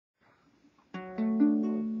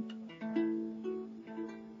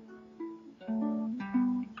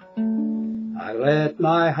let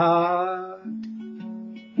my heart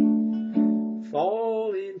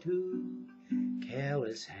fall into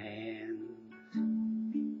careless hands,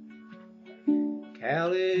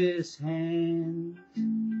 careless hands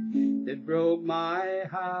that broke my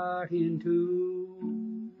heart in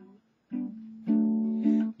two.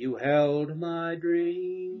 You held my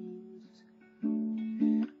dreams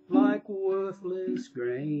like worthless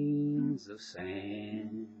grains of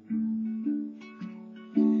sand.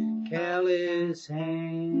 Careless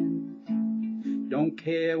hands don't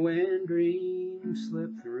care when dreams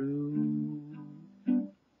slip through.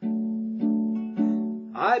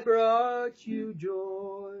 I brought you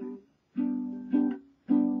joy,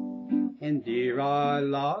 and dear, I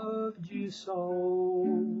loved you so.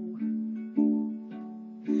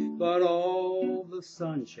 But all the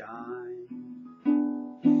sunshine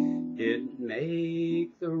didn't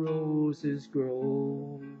make the roses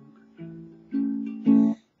grow.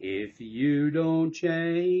 If you don't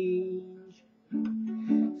change,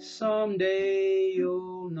 someday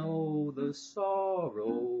you'll know the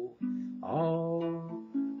sorrow of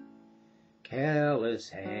careless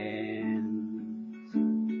hands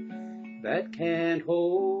that can't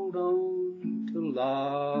hold on to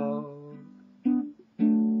love.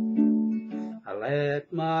 I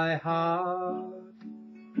let my heart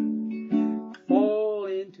fall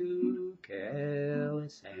into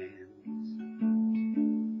careless hands,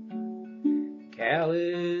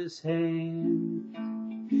 careless hands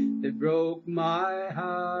that broke my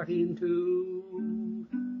heart in two.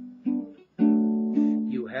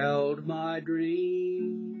 You held my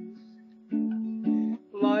dreams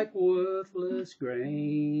like worthless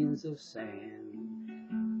grains of sand.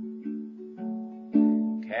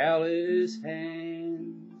 Careless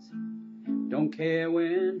hands don't care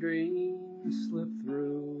when dreams slip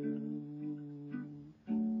through.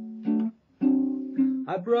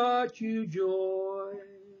 I brought you joy,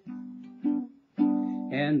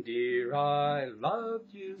 and dear, I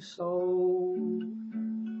loved you so.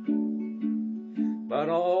 But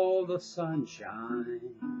all the sunshine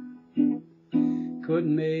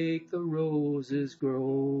couldn't make the roses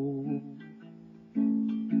grow.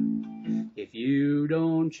 If you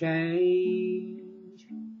don't change,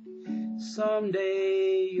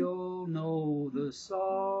 someday you'll know the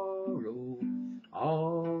sorrow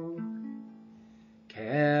of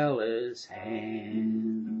careless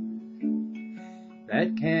hands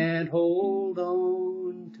that can't hold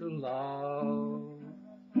on to love.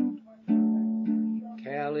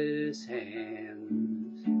 Careless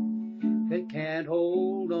hands that can't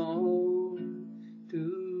hold on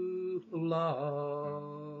to love.